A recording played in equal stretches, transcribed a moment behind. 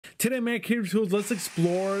Today, Mac Creator Tools, let's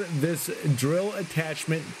explore this drill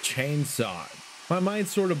attachment chainsaw. My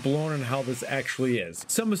mind's sort of blown on how this actually is.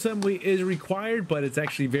 Some assembly is required, but it's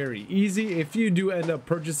actually very easy. If you do end up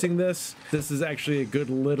purchasing this, this is actually a good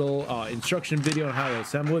little instruction video on how to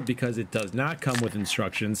assemble it because it does not come with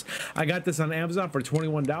instructions. I got this on Amazon for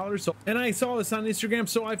 $21, and I saw this on Instagram,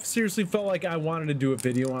 so I seriously felt like I wanted to do a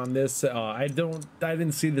video on this. I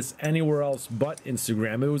didn't see this anywhere else but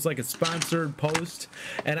Instagram. It was like a sponsored post,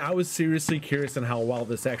 and I was seriously curious on how well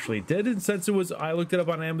this actually did. And since I looked it up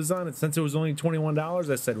on Amazon, and since it was only $21,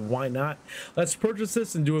 I said, why not? Let's purchase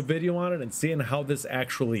this and do a video on it and seeing how this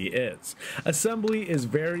actually is. Assembly is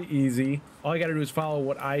very easy. All I got to do is follow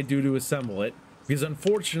what I do to assemble it, because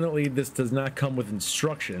unfortunately this does not come with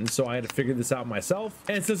instructions, so I had to figure this out myself.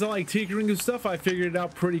 And since I like tinkering and stuff, I figured it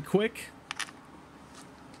out pretty quick.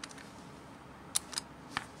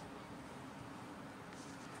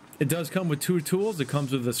 It does come with two tools. It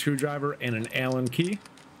comes with a screwdriver and an Allen key.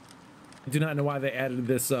 I do not know why they added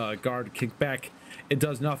this guard kickback. It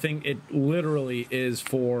does nothing. It literally is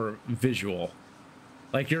for visual.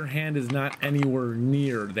 Like, your hand is not anywhere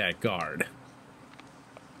near that guard.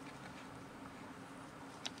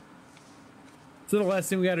 So the last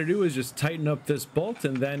thing we got to do is just tighten up this bolt,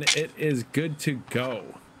 and then it is good to go.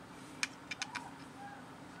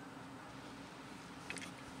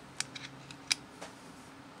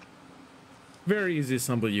 Very easy to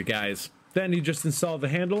assemble, you guys. Then you just install the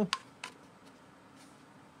handle.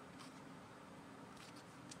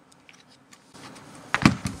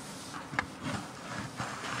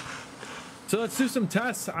 So let's do some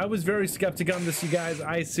tests. I was very skeptical on this, you guys.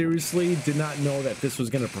 I seriously did not know that this was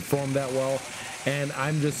going to perform that well, and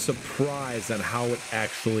I'm just surprised on how it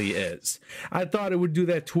actually is. I thought it would do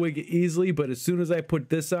that twig easily, but as soon as I put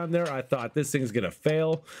this on there, I thought this thing's going to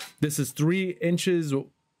fail. This is 3 inches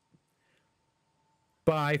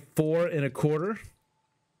by 4 1/4.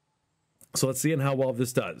 So let's see how well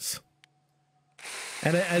this does.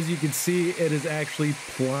 And as you can see, it is actually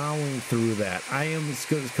plowing through that. I am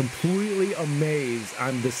completely amazed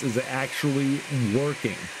on this is actually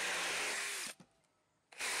working.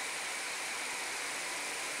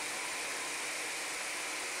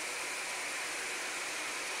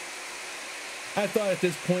 I thought at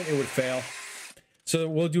this point it would fail. So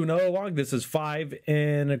we'll do another log. This is 5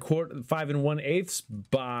 1/8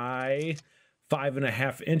 by 5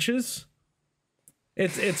 1/2 inches.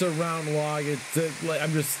 It's a round log.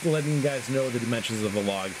 I'm just letting you guys know the dimensions of the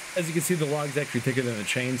log. As you can see, the log's actually thicker than the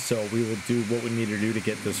chain, so we will do what we need to do to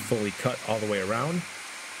get this fully cut all the way around.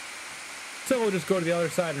 So we'll just go to the other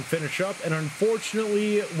side and finish up. And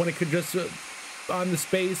unfortunately, when it could just on the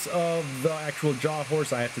space of the actual jaw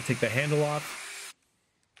horse, I have to take the handle off.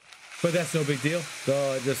 But that's no big deal.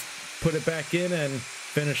 So just put it back in and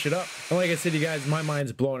finish it up. And like I said, you guys, my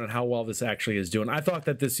mind's blown on how well this actually is doing. I thought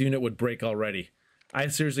that this unit would break already. I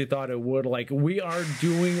seriously thought it would. Like, we are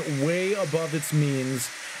doing way above its means,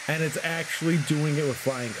 and it's actually doing it with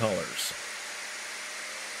flying colors.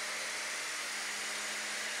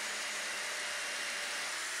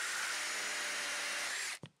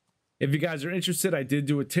 If you guys are interested, I did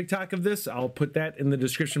do a TikTok of this. I'll put that in the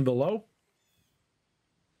description below.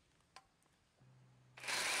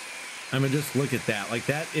 I mean, just look at that. Like,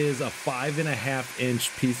 that is a 5 1/2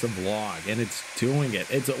 inch piece of log, and it's doing it.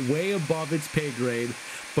 It's way above its pay grade,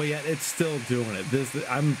 but yet it's still doing it.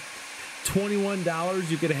 I'm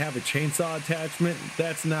 $21. You could have a chainsaw attachment.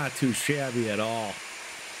 That's not too shabby at all.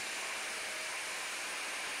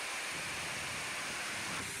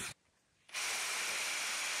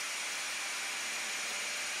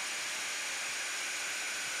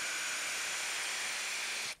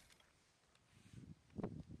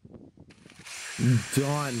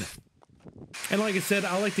 Done. And like I said,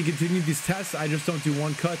 I like to continue these tests. I just don't do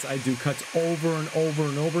one cuts. I do cuts over and over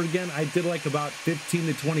and over again. I did like about 15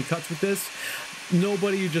 to 20 cuts with this.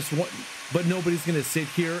 Nobody's going to sit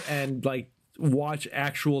here and like watch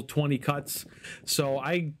actual 20 cuts. So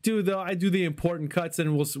I do the important cuts,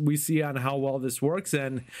 and we see on how well this works.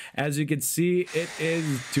 And as you can see, it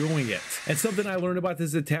is doing it. And something I learned about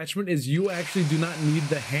this attachment is you actually do not need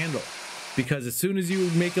the handle, because as soon as you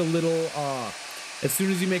make a little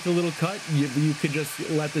cut, you could just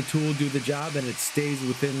let the tool do the job, and it stays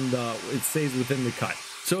within the cut.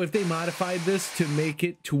 So if they modified this to make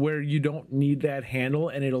it to where you don't need that handle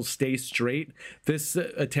and it'll stay straight, this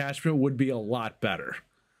attachment would be a lot better.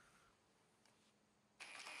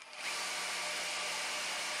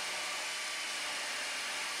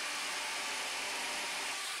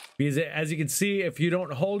 Because as you can see, if you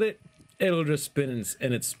don't hold it, it'll just spin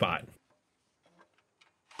in its spot.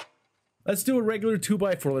 Let's do a regular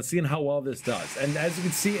 2x4. Let's see how well this does. And as you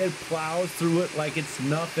can see, it plows through it like it's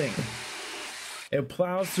nothing. It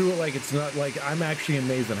plows through it like it's not. Like, I'm actually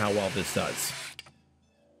amazed at how well this does.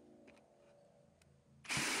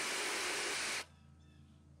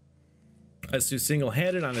 Let's do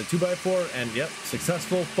single-handed on a 2x4, and yep,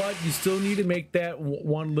 successful. But you still need to make that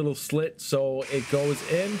one little slit so it goes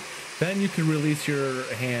in. Then you can release your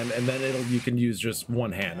hand, and then you can use just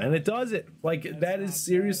one hand, and it does it. Like, that is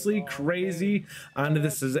seriously crazy. And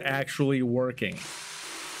this is actually working.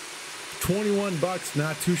 21 bucks,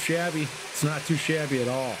 not too shabby. It's not too shabby at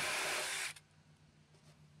all.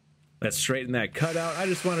 Let's straighten that cut out. I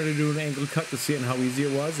just wanted to do an angle cut to see how easy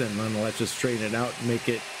it was, and then let's just straighten it out and make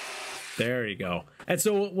it. There you go. And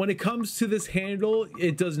so when it comes to this handle,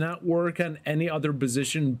 it does not work on any other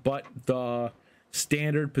position but the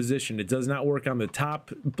standard position. It does not work on the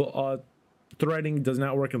top threading. It does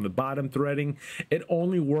not work on the bottom threading. It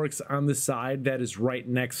only works on the side that is right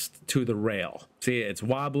next to the rail. See, it's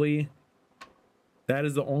wobbly. That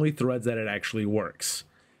is the only threads that it actually works.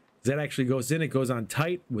 That actually goes in, it goes on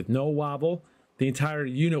tight with no wobble. The entire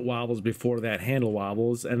unit wobbles before that handle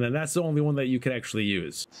wobbles, and then that's the only one that you can actually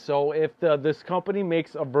use. So if this company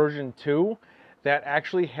makes a version 2 that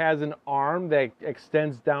actually has an arm that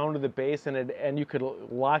extends down to the base, and you could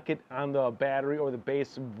lock it on the battery or the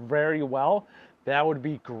base very well, that would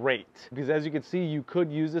be great. Because as you can see, you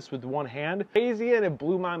could use this with one hand. Crazy, and it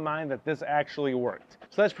blew my mind that this actually worked.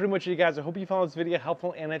 So that's pretty much it, you guys. I hope you found this video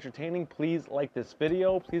helpful and entertaining. Please like this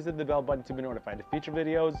video. Please hit the bell button to be notified of future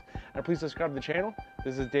videos. And please subscribe to the channel.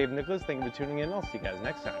 This is Dave Nicholas. Thank you for tuning in. I'll see you guys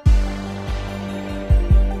next time.